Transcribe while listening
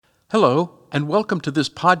Hello, and welcome to this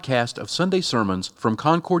podcast of Sunday sermons from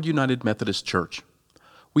Concord United Methodist Church.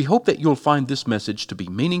 We hope that you'll find this message to be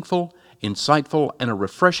meaningful, insightful, and a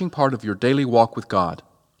refreshing part of your daily walk with God.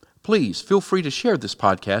 Please feel free to share this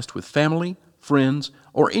podcast with family, friends,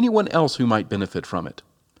 or anyone else who might benefit from it.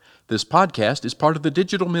 This podcast is part of the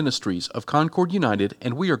digital ministries of Concord United,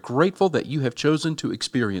 and we are grateful that you have chosen to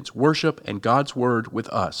experience worship and God's Word with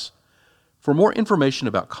us. For more information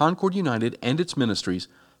about Concord United and its ministries,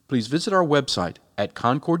 please visit our website at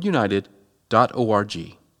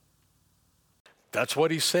concordunited.org. That's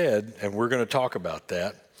what he said, and we're going to talk about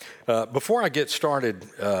that. Before I get started,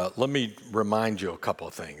 let me remind you a couple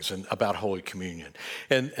of things about Holy Communion.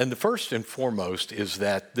 And the first and foremost is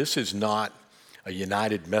that this is not a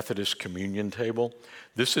United Methodist communion table.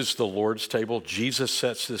 This is the Lord's table. Jesus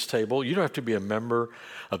sets this table. You don't have to be a member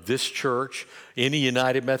of this church, any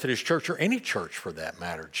United Methodist church, or any church for that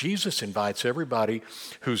matter. Jesus invites everybody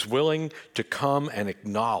who's willing to come and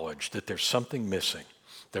acknowledge that there's something missing.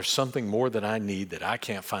 There's something more that I need that I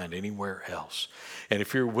can't find anywhere else. And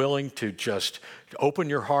if you're willing to just open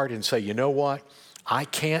your heart and say, you know what, I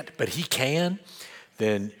can't, but he can,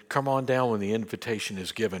 then come on down when the invitation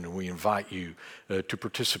is given and we invite you to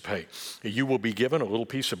participate. You will be given a little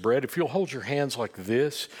piece of bread. If you'll hold your hands like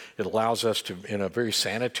this, it allows us to, in a very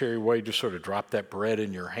sanitary way, to sort of drop that bread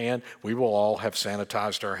in your hand. We will all have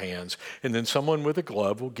sanitized our hands. And then someone with a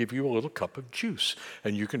glove will give you a little cup of juice.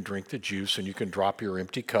 And you can drink the juice and you can drop your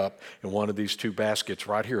empty cup in one of these two baskets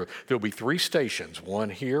right here. There'll be 3 stations, one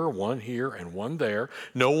here, and one there.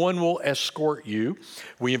 No one will escort you.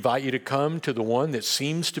 We invite you to come to the one that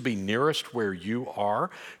seems to be nearest where you are.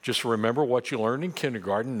 Just remember what you learned in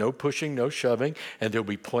kindergarten, no pushing, no shoving, and there'll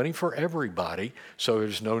be plenty for everybody, so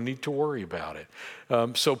there's no need to worry about it.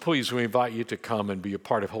 So please, we invite you to come and be a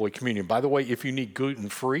part of Holy Communion. By the way, if you need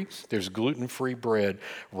gluten-free, there's gluten-free bread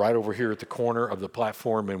right over here at the corner of the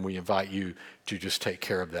platform, and we invite you to just take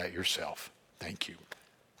care of that yourself. Thank you.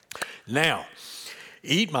 Now,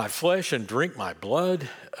 eat my flesh and drink my blood.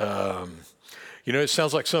 It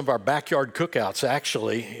sounds like some of our backyard cookouts,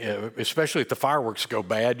 actually, especially if the fireworks go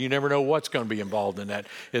bad. You never know what's going to be involved in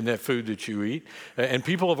that food that you eat. And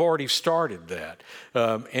people have already started that.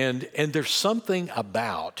 And there's something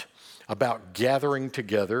about gathering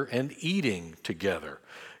together and eating together.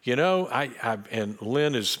 And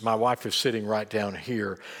Lynn my wife is sitting right down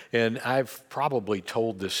here, and I've probably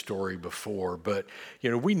told this story before, but,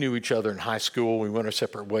 we knew each other in high school. We went our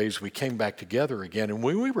separate ways. We came back together again, and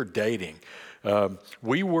when we were dating, we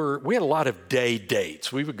had a lot of day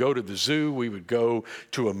dates. We would go to the zoo. We would go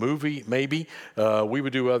to a movie, maybe. We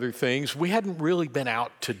would do other things. We hadn't really been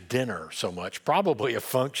out to dinner so much, probably a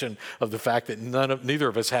function of the fact that neither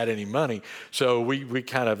of us had any money. So we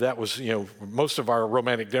kind of, that was, most of our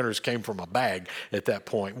romantic dinners came from a bag at that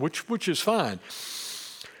point, which is fine.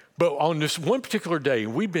 But on this one particular day,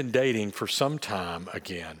 we'd been dating for some time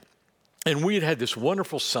again. And we had this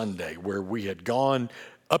wonderful Sunday where we had gone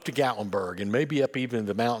up to Gatlinburg and maybe up even in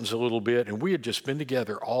the mountains a little bit, and we had just been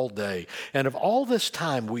together all day. And of all this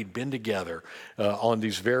time we'd been together on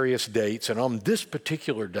these various dates, and on this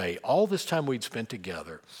particular day, all this time we'd spent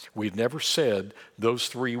together, we'd never said those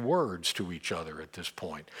 3 words to each other at this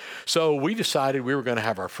point. So we decided we were going to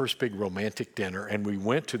have our first big romantic dinner, and we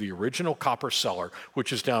went to the original Copper Cellar,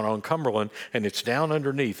 which is down on Cumberland, and it's down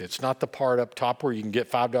underneath. It's not the part up top where you can get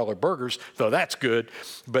 $5 burgers, though that's good,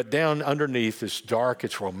 but down underneath it's dark,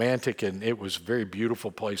 it's romantic, and it was a very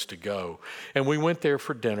beautiful place to go. And we went there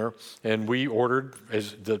for dinner, and we ordered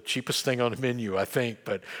as the cheapest thing on the menu, I think,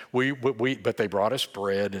 but but they brought us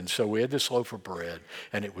bread, and so we had this loaf of bread,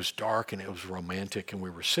 and it was dark and it was romantic, and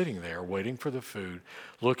we were sitting there waiting for the food,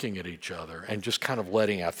 looking at each other, and just kind of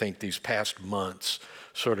letting, I think, these past months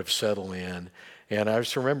sort of settle in. And I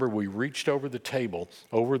just remember we reached over the table,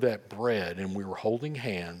 over that bread, and we were holding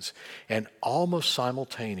hands, and almost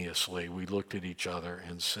simultaneously we looked at each other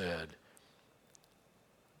and said,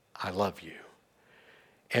 I love you.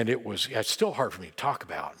 And it's still hard for me to talk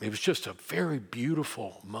about. It was just a very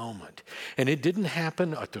beautiful moment. And it didn't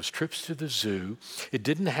happen at those trips to the zoo. It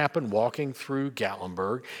didn't happen walking through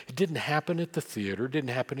Gatlinburg. It didn't happen at the theater. It didn't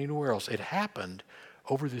happen anywhere else. It happened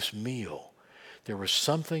over this meal. There was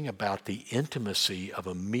something about the intimacy of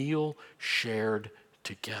a meal shared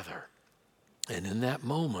together. And in that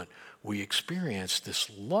moment, we experienced this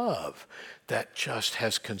love that just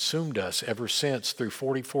has consumed us ever since through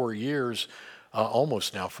 44 years,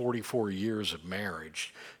 almost now 44 years of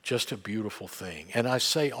marriage. Just a beautiful thing. And I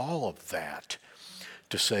say all of that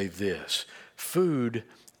to say this: food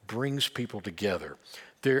brings people together.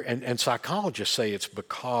 And psychologists say it's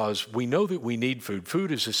because we know that we need food.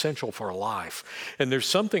 Food is essential for life. And there's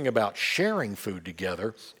something about sharing food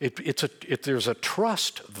together. There's a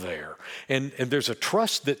trust there. And there's a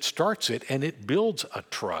trust that starts it, and it builds a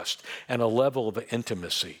trust and a level of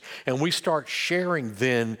intimacy. And we start sharing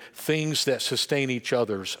then things that sustain each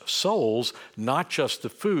other's souls, not just the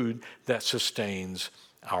food that sustains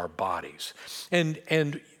our bodies.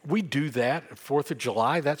 And we do that 4th of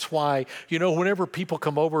July. That's why, whenever people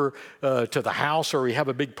come over to the house or we have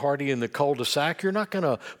a big party in the cul-de-sac, you're not going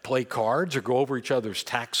to play cards or go over each other's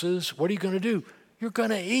taxes. What are you going to do? You're going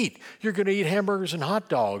to eat. You're going to eat hamburgers and hot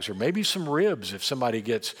dogs, or maybe some ribs if somebody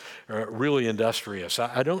gets really industrious.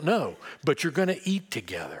 I don't know. But you're going to eat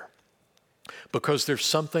together because there's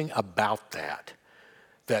something about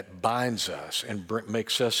that binds us and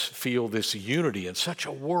makes us feel this unity in such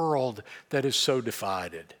a world that is so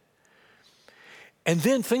divided. And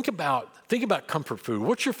then think about comfort food.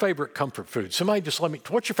 What's your favorite comfort food? Somebody just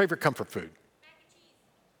what's your favorite comfort food? Mac and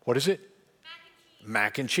cheese. What is it?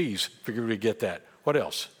 Mac and cheese. Mac and cheese. Figured we'd get that. What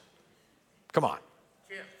else? Come on.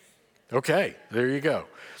 Chips. Okay, there you go.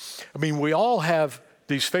 I mean, we all have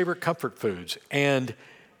these favorite comfort foods, and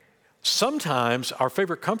sometimes our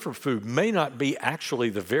favorite comfort food may not be actually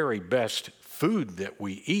the very best food that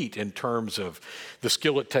we eat in terms of the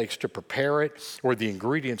skill it takes to prepare it or the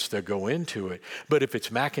ingredients that go into it. But if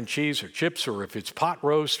it's mac and cheese or chips, or if it's pot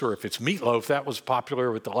roast, or if it's meatloaf, that was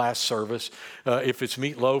popular with the last service. If it's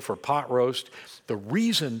meatloaf or pot roast, the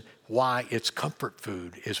reason why it's comfort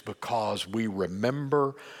food is because we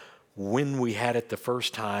remember when we had it the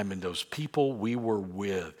first time and those people we were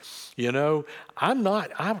with.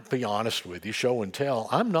 I'll be honest with you, show and tell,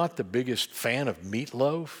 I'm not the biggest fan of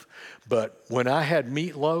meatloaf, but when I had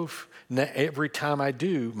meatloaf, every time I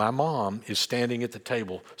do, my mom is standing at the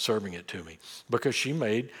table serving it to me because she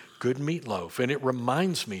made good meatloaf, and it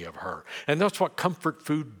reminds me of her. And that's what comfort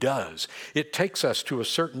food does. It takes us to a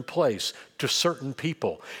certain place, to certain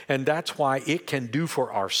people, and that's why it can do for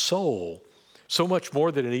our soul so much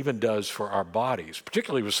more than it even does for our bodies,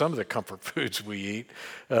 particularly with some of the comfort foods we eat.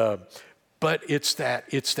 But it's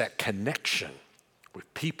that connection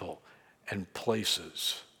with people and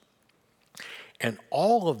places. And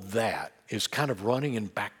all of that is kind of running in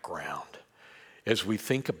background as we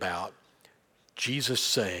think about Jesus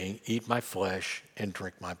saying, "Eat my flesh and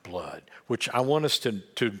drink my blood," which I want us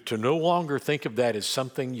to no longer think of that as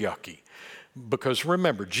something yucky. Because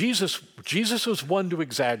remember, Jesus was one to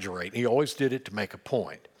exaggerate. He always did it to make a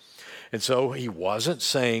point. And so he wasn't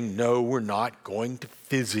saying, no, we're not going to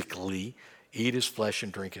physically eat his flesh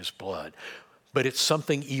and drink his blood. But it's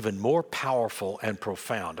something even more powerful and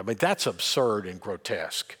profound. I mean, that's absurd and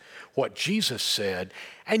grotesque, what Jesus said.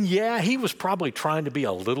 And yeah, he was probably trying to be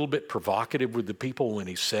a little bit provocative with the people when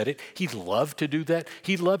he said it. He'd love to do that.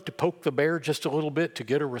 He'd love to poke the bear just a little bit to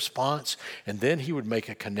get a response, and then he would make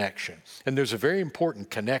a connection. And there's a very important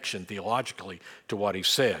connection theologically to what he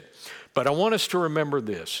said. But I want us to remember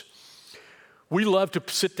this. We love to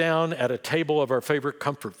sit down at a table of our favorite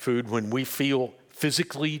comfort food when we feel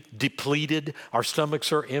physically depleted, our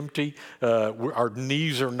stomachs are empty, our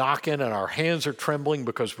knees are knocking, and our hands are trembling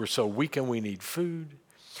because we're so weak and we need food.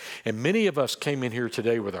 And many of us came in here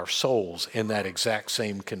today with our souls in that exact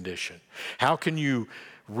same condition. How can you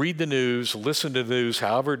read the news, listen to the news,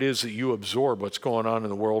 however it is that you absorb what's going on in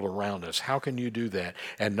the world around us? How can you do that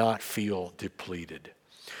and not feel depleted?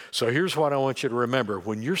 So here's what I want you to remember.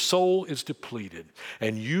 When your soul is depleted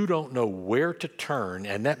and you don't know where to turn,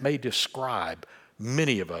 and that may describe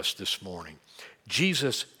many of us this morning,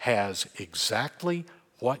 Jesus has exactly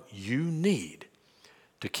what you need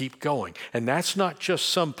to keep going. And that's not just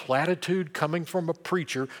some platitude coming from a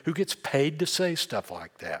preacher who gets paid to say stuff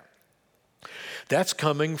like that. That's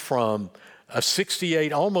coming from a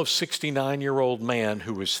 68, almost 69-year-old man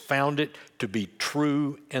who has found it to be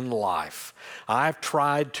true in life. I've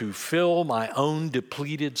tried to fill my own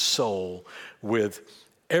depleted soul with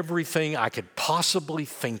everything I could possibly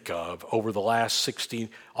think of over the last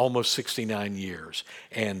almost 69 years,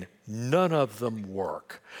 and none of them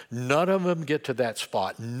work. None of them get to that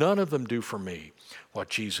spot. None of them do for me what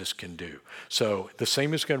Jesus can do. So the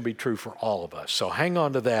same is going to be true for all of us. So hang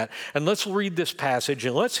on to that, and let's read this passage,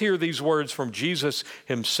 and let's hear these words from Jesus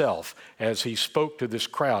himself as he spoke to this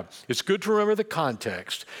crowd. It's good to remember the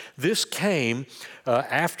context. This came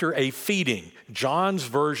after a feeding, John's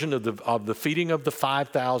version of the feeding of the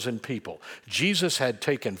 5,000 people. Jesus had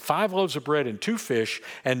taken 5 loaves of bread and 2 fish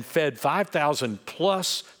and fed 5,000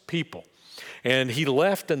 plus people. And he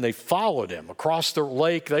left and they followed him across the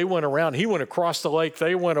lake. They went around. He went across the lake.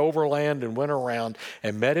 They went overland and went around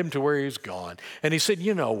and met him to where he was gone. And he said,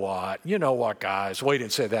 you know what, guys? Well, he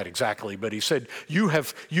didn't say that exactly, but he said, you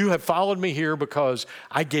have followed me here because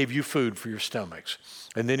I gave you food for your stomachs.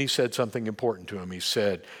 And then he said something important to him. He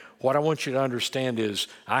said, what I want you to understand is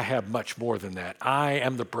I have much more than that. I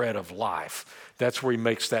am the bread of life. That's where he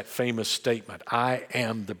makes that famous statement, I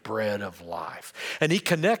am the bread of life. And he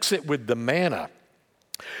connects it with the manna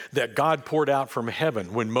that God poured out from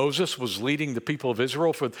heaven when Moses was leading the people of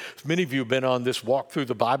Israel. For many of you have been on this walk through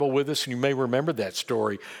the Bible with us, and you may remember that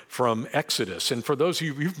story from Exodus. And for those of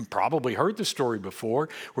you, you've probably heard the story before,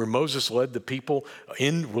 where Moses led the people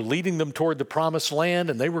leading them toward the promised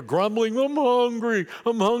land, and they were grumbling, I'm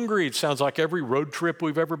hungry. It sounds like every road trip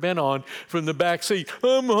we've ever been on from the back seat,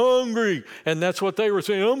 I'm hungry. And that's what they were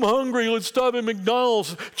saying, I'm hungry, let's stop at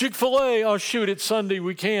McDonald's, Chick-fil-A, oh shoot, it's Sunday,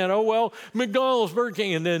 we can't. Oh well, McDonald's, Burger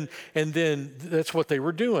King. And then that's what they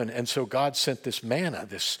were doing. And so God sent this manna,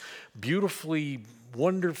 this beautifully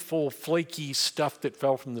wonderful, flaky stuff that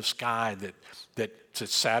fell from the sky that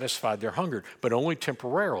satisfied their hunger, but only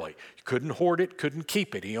temporarily. You couldn't hoard it, couldn't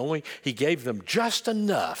keep it. He gave them just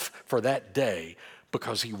enough for that day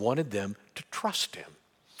because he wanted them to trust him.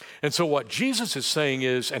 And so what Jesus is saying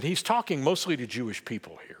is, and he's talking mostly to Jewish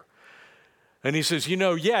people here, and he says,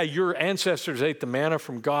 yeah, your ancestors ate the manna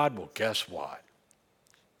from God. Well, guess what?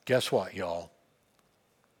 Guess what, y'all?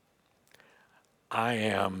 I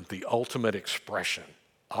am the ultimate expression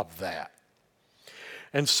of that.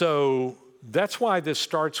 And so that's why this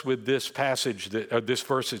starts with this passage, this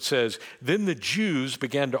verse. It says, then the Jews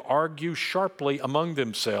began to argue sharply among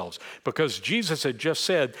themselves because Jesus had just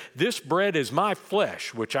said, this bread is my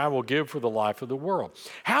flesh, which I will give for the life of the world.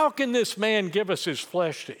 How can this man give us his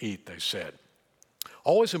flesh to eat, they said.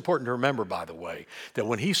 Always important to remember, by the way, that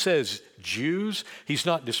when he says Jews, he's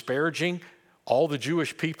not disparaging all the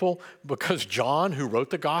Jewish people, because John, who wrote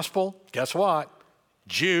the gospel, guess what?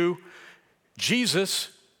 Jew. Jesus,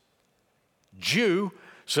 Jew.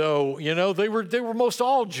 So, they were most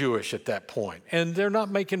all Jewish at that point. And they're not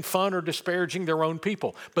making fun or disparaging their own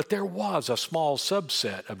people. But there was a small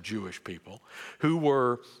subset of Jewish people who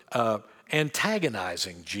were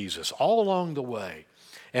antagonizing Jesus all along the way.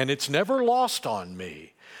 And it's never lost on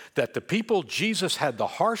me that the people Jesus had the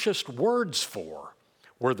harshest words for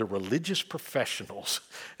were the religious professionals.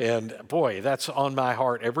 And boy, that's on my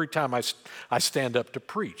heart every time I stand up to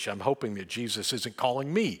preach. I'm hoping that Jesus isn't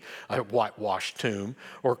calling me a whitewashed tomb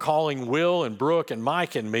or calling Will and Brooke and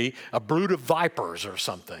Mike and me a brood of vipers or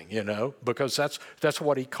something, because that's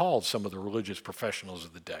what he called some of the religious professionals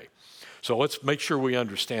of the day. So let's make sure we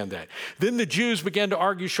understand that. Then the Jews began to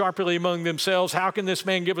argue sharply among themselves, how can this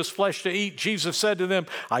man give us flesh to eat? Jesus said to them,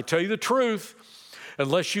 I tell you the truth,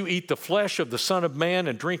 unless you eat the flesh of the Son of Man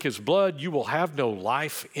and drink his blood, you will have no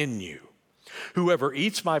life in you. Whoever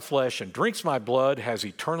eats my flesh and drinks my blood has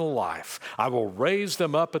eternal life. I will raise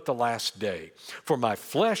them up at the last day. For my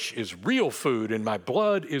flesh is real food and my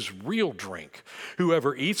blood is real drink.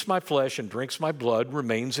 Whoever eats my flesh and drinks my blood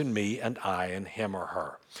remains in me and I in him or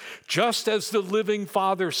her. Just as the living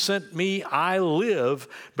Father sent me, I live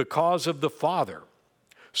because of the Father.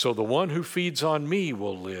 So the one who feeds on me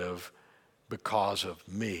will live because of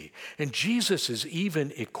me. And Jesus is even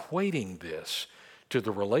equating this to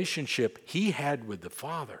the relationship he had with the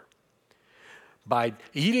Father. By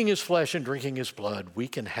eating his flesh and drinking his blood, we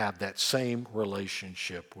can have that same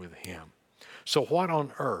relationship with him. So what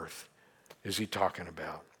on earth is he talking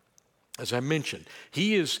about? As I mentioned,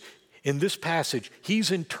 in this passage, he's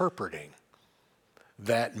interpreting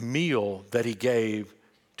that meal that he gave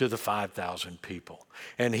to the 5,000 people.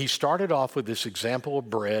 And he started off with this example of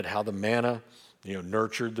bread, how the manna,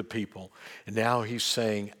 nurtured the people. And now he's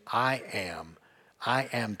saying, I am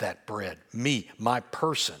that bread, me, my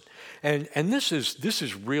person. And this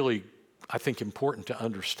is really, I think, important to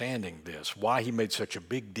understanding this, why he made such a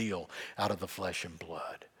big deal out of the flesh and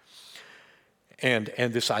blood. And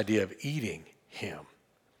this idea of eating him.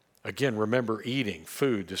 Again, remember eating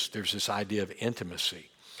food, there's this idea of intimacy.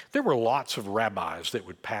 There were lots of rabbis that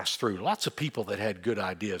would pass through, lots of people that had good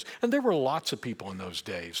ideas. And there were lots of people in those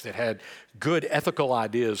days that had good ethical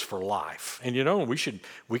ideas for life. And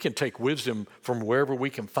we can take wisdom from wherever we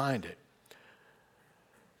can find it.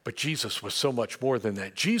 But Jesus was so much more than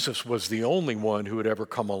that. Jesus was the only one who had ever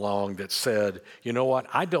come along that said, you know what,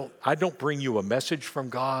 I don't bring you a message from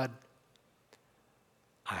God.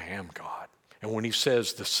 I am God. And when he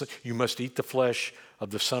says you must eat the flesh of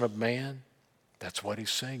the Son of Man, that's what he's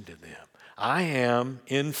saying to them. I am,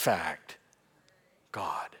 in fact,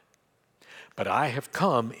 God. But I have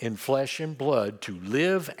come in flesh and blood to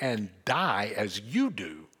live and die as you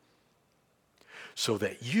do, so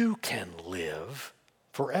that you can live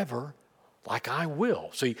forever like I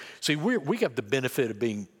will. See, we have the benefit of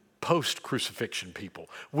being post-crucifixion people.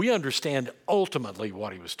 We understand ultimately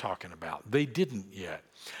what he was talking about. They didn't yet,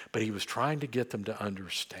 but he was trying to get them to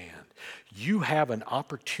understand. You have an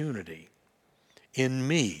opportunity in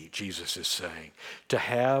me, Jesus is saying, to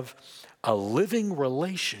have a living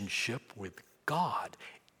relationship with God.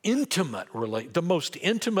 The most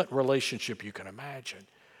intimate relationship you can imagine,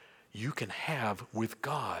 you can have with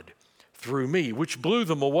God through me, which blew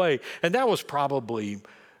them away. And that was probably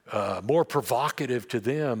more provocative to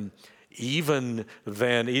them even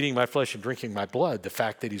than eating my flesh and drinking my blood, the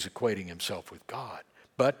fact that he's equating himself with God.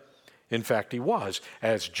 But in fact, he was,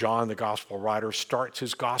 as John, the gospel writer, starts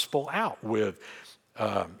his gospel out with,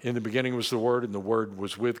 in the beginning was the Word, and the Word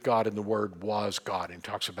was with God, and the Word was God. And he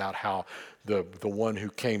talks about how the one who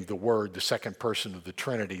came, the Word, the second person of the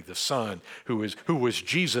Trinity, the Son, who was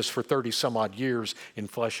Jesus for 30 some odd years in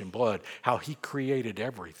flesh and blood, how he created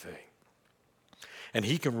everything. And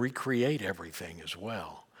he can recreate everything as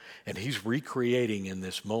well. And he's recreating in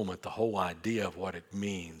this moment the whole idea of what it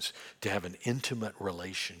means to have an intimate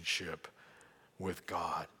relationship with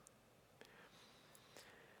God.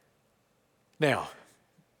 Now,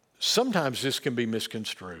 sometimes this can be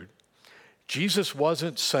misconstrued. Jesus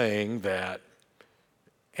wasn't saying that,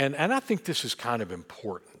 and I think this is kind of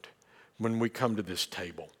important when we come to this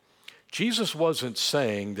table. Jesus wasn't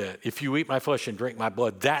saying that if you eat my flesh and drink my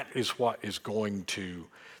blood, that's what's going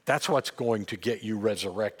to get you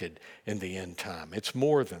resurrected in the end time. It's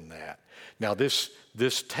more than that. Now, this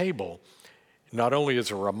table not only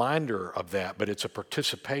is a reminder of that, but it's a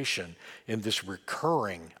participation in this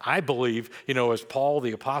recurring. I believe, as Paul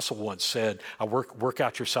the Apostle once said, I work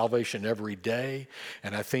out your salvation every day.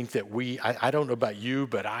 And I think that I don't know about you,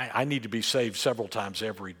 but I need to be saved several times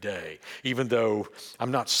every day, even though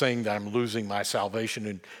I'm not saying that I'm losing my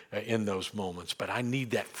salvation in those moments. But I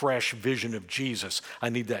need that fresh vision of Jesus. I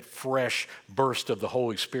need that fresh burst of the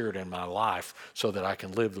Holy Spirit in my life so that I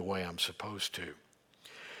can live the way I'm supposed to.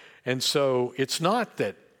 And so it's not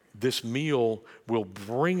that this meal will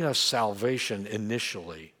bring us salvation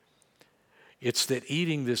initially. It's that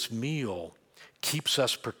eating this meal keeps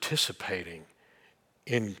us participating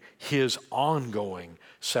in his ongoing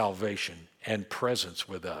salvation and presence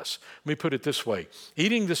with us. Let me put it this way.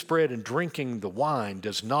 Eating this bread and drinking the wine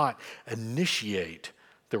does not initiate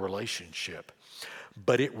the relationship,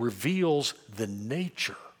 but it reveals the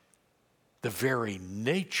very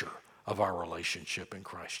nature of our relationship in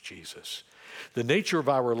Christ Jesus. The nature of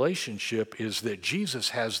our relationship is that Jesus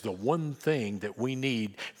has the one thing that we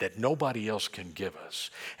need that nobody else can give us,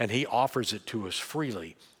 and he offers it to us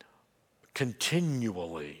freely,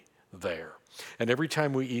 continually there. And every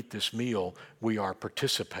time we eat this meal, we are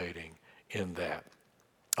participating in that.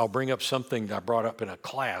 I'll bring up something that I brought up in a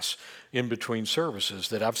class in between services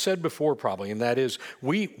that I've said before probably, and that is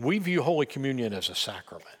we view Holy Communion as a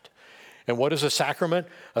sacrament. And what is a sacrament?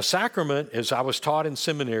 A sacrament, as I was taught in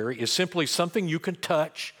seminary, is simply something you can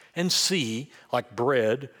touch and see, like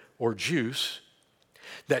bread or juice,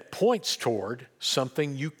 that points toward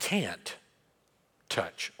something you can't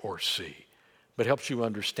touch or see, but helps you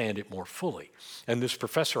understand it more fully. And this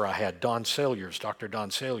professor I had, Dr.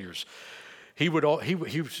 Don Saliers,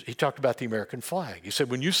 he talked about the American flag. He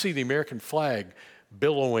said, when you see the American flag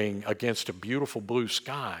billowing against a beautiful blue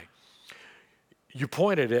sky, you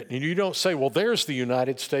point at it and you don't say, well, there's the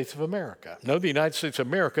United States of America. No, the United States of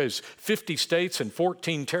America is 50 states and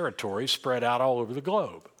 14 territories spread out all over the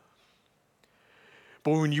globe.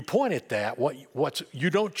 But when you point at that, you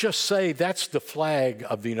don't just say that's the flag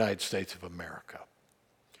of the United States of America.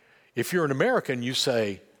 If you're an American, you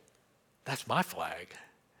say, that's my flag.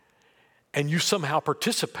 And you somehow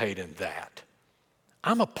participate in that.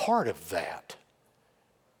 I'm a part of that.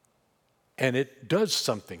 And it does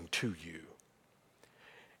something to you.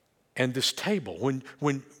 And this table,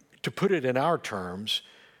 when to put it in our terms,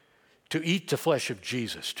 to eat the flesh of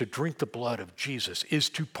Jesus, to drink the blood of Jesus, is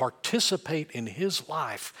to participate in his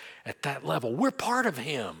life at that level. We're part of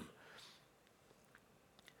him.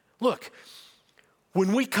 Look,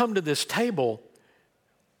 when we come to this table,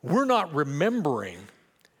 we're not remembering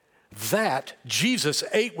that Jesus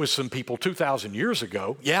ate with some people 2,000 years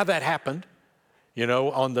ago. Yeah, that happened.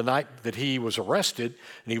 On the night that he was arrested,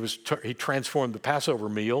 and he transformed the Passover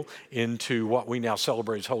meal into what we now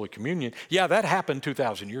celebrate as Holy Communion. Yeah, that happened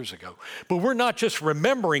 2,000 years ago. But we're not just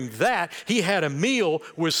remembering that. He had a meal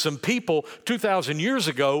with some people 2,000 years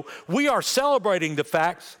ago. We are celebrating the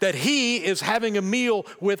fact that he is having a meal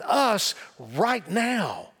with us right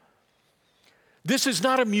now. This is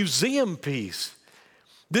not a museum piece.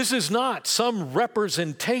 This is not some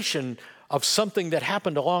representation of something that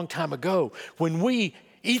happened a long time ago. When we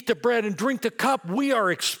eat the bread and drink the cup, we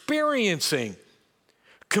are experiencing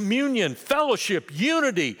communion, fellowship,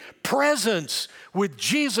 unity, presence with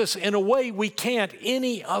Jesus in a way we can't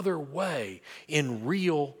any other way in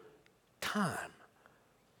real time.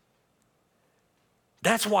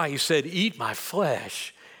 That's why he said, eat my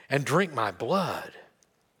flesh and drink my blood.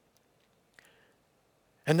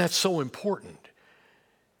 And that's so important.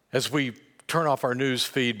 As we turn off our news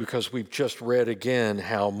feed, because we've just read again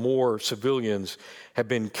how more civilians have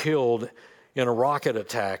been killed in a rocket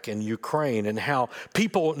attack in Ukraine, and how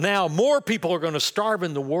more people are going to starve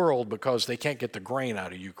in the world because they can't get the grain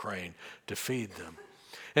out of Ukraine to feed them.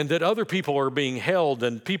 And that other people are being held,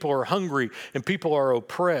 and people are hungry, and people are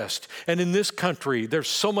oppressed. And in this country, there's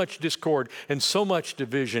so much discord and so much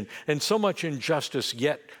division and so much injustice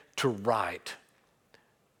yet to right,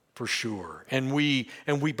 for sure. And we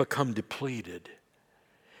become depleted.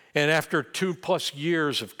 And after 2+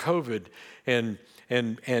 years of COVID and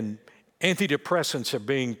antidepressants are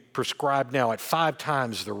being prescribed now at 5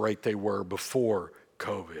 times the rate they were before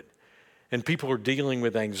COVID. And people are dealing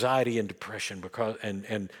with anxiety and depression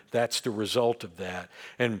and that's the result of that.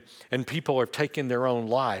 And people are taking their own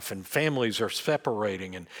life, and families are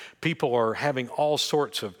separating, and people are having all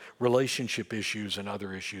sorts of relationship issues and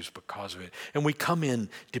other issues because of it. And we come in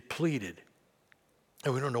depleted,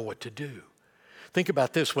 and we don't know what to do. Think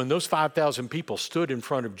about this. When those 5,000 people stood in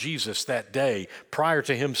front of Jesus that day prior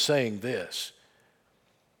to him saying this,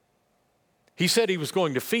 he said he was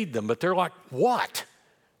going to feed them, but they're like, what?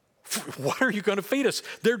 What are you going to feed us?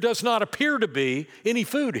 There does not appear to be any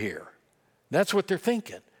food here. That's what they're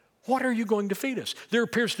thinking. What are you going to feed us? There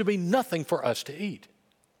appears to be nothing for us to eat.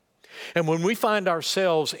 And when we find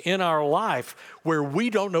ourselves in our life where we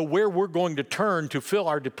don't know where we're going to turn to fill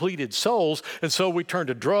our depleted souls, and so we turn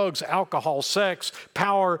to drugs, alcohol, sex,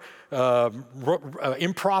 power,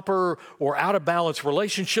 improper or out of balance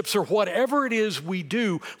relationships, or whatever it is we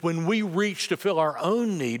do when we reach to fill our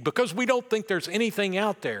own need because we don't think there's anything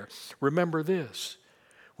out there. Remember this: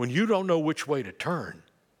 when you don't know which way to turn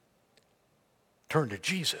to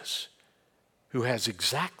Jesus, who has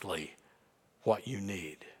exactly what you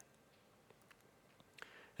need.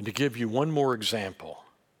 And to give you one more example,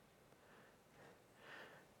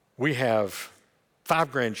 we have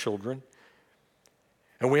 5 grandchildren,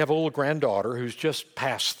 and we have a little granddaughter who's just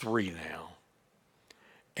past 3 now.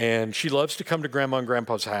 And she loves to come to Grandma and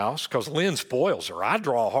Grandpa's house because Lynn spoils her. I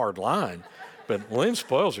draw a hard line, but Lynn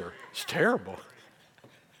spoils her. It's terrible.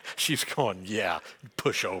 She's going, yeah,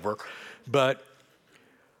 push over. But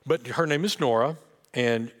her name is Nora,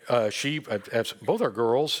 and she, as both our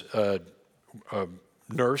girls,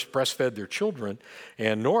 nursed, breastfed their children,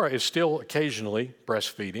 and Nora is still occasionally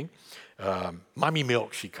breastfeeding. Mommy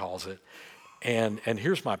milk, she calls it. And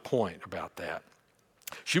here's my point about that.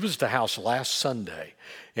 She was at the house last Sunday,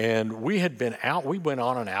 and we had been out. We went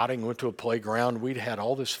on an outing, went to a playground. We'd had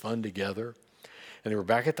all this fun together, and they were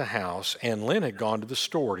back at the house, and Lynn had gone to the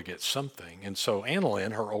store to get something. And so Anna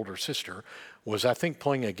Lynn, her older sister, was, I think,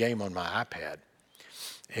 playing a game on my iPad.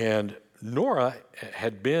 And Nora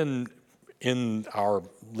had been in our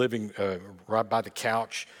living, right by the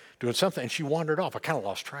couch, doing something, and she wandered off. I kind of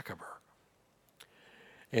lost track of her.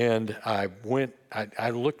 And I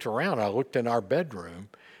looked around, I looked in our bedroom,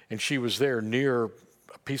 and she was there near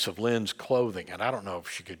a piece of Lynn's clothing. And I don't know if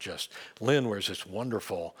she could Lynn wears this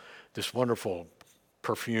wonderful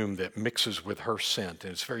perfume that mixes with her scent,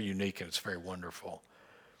 and it's very unique and it's very wonderful.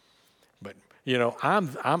 But, you know,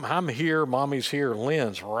 I'm here, Mommy's here,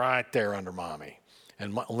 Lynn's right there under Mommy.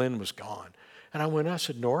 And Lynn was gone. And I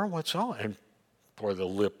said, Nora, what's on? And boy, the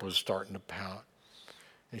lip was starting to pout.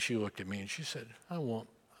 And she looked at me and she said, I want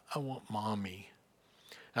Mommy.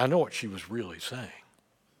 I know what she was really saying.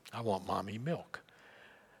 I want Mommy milk.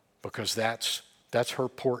 Because that's her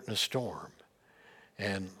port in a storm.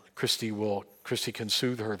 And Christy can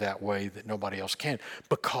soothe her that way that nobody else can.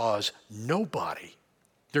 Because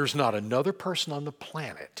there's not another person on the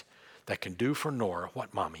planet that can do for Nora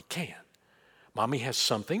what Mommy can. Mommy has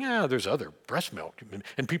something. There's other breast milk.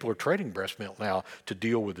 And people are trading breast milk now to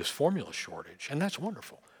deal with this formula shortage. And that's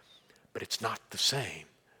wonderful. But it's not the same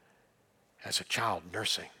as a child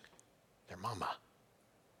nursing their mama.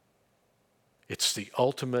 It's the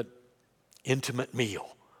ultimate intimate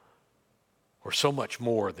meal where so much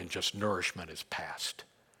more than just nourishment is passed.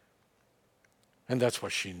 And that's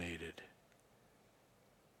what she needed.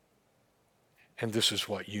 And this is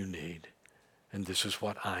what you need. And this is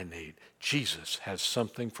what I need. Jesus has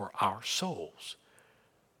something for our souls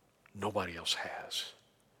nobody else has.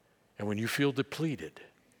 And when you feel depleted,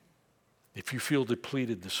 if you feel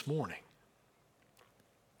depleted this morning,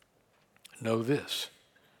 know this.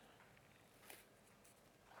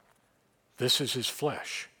 This is his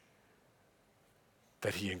flesh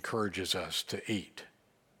that he encourages us to eat.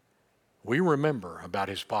 We remember about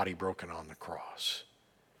his body broken on the cross.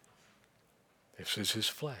 This is his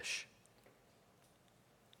flesh,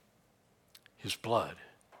 his blood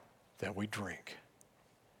that we drink.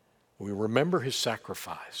 We remember his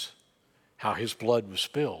sacrifice, how his blood was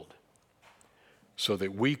spilled, so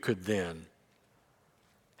that we could then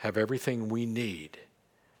have everything we need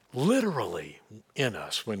literally in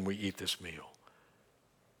us when we eat this meal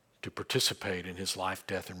to participate in his life,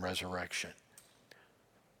 death, and resurrection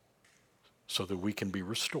so that we can be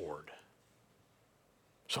restored.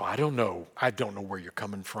 So I don't know where you're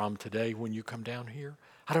coming from today when you come down here.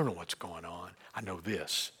 I don't know what's going on. I know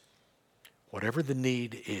this. Whatever the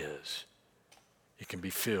need is, it can be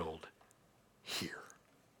filled here.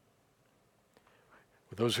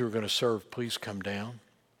 With those who are going to serve, please come down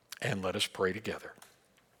and let us pray together.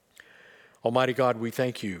 Almighty God, we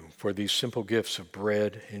thank you for these simple gifts of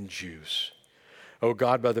bread and juice. Oh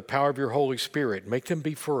God, by the power of your Holy Spirit, make them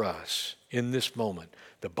be for us in this moment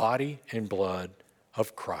the body and blood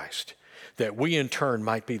of Christ, that we in turn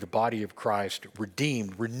might be the body of Christ,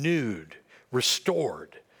 redeemed, renewed,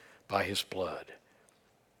 restored by his blood,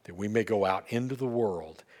 that we may go out into the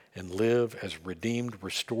world and live as redeemed,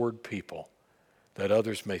 restored people, that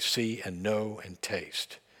others may see and know and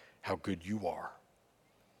taste how good you are.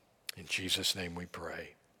 In Jesus' name we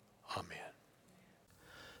pray. Amen.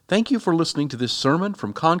 Thank you for listening to this sermon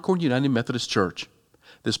from Concord United Methodist Church.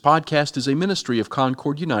 This podcast is a ministry of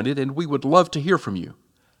Concord United, and we would love to hear from you.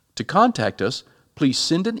 To contact us, please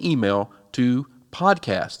send an email to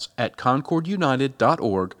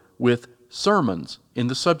podcasts@concordunited.org with sermons in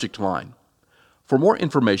the subject line. For more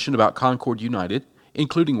information about Concord United,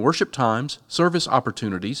 including worship times, service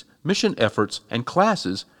opportunities, mission efforts, and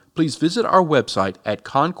classes, please visit our website at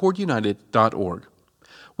concordunited.org.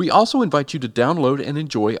 We also invite you to download and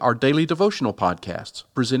enjoy our daily devotional podcasts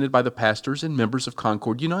presented by the pastors and members of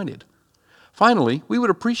Concord United. Finally, we would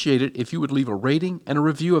appreciate it if you would leave a rating and a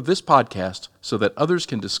review of this podcast so that others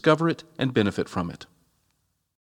can discover it and benefit from it.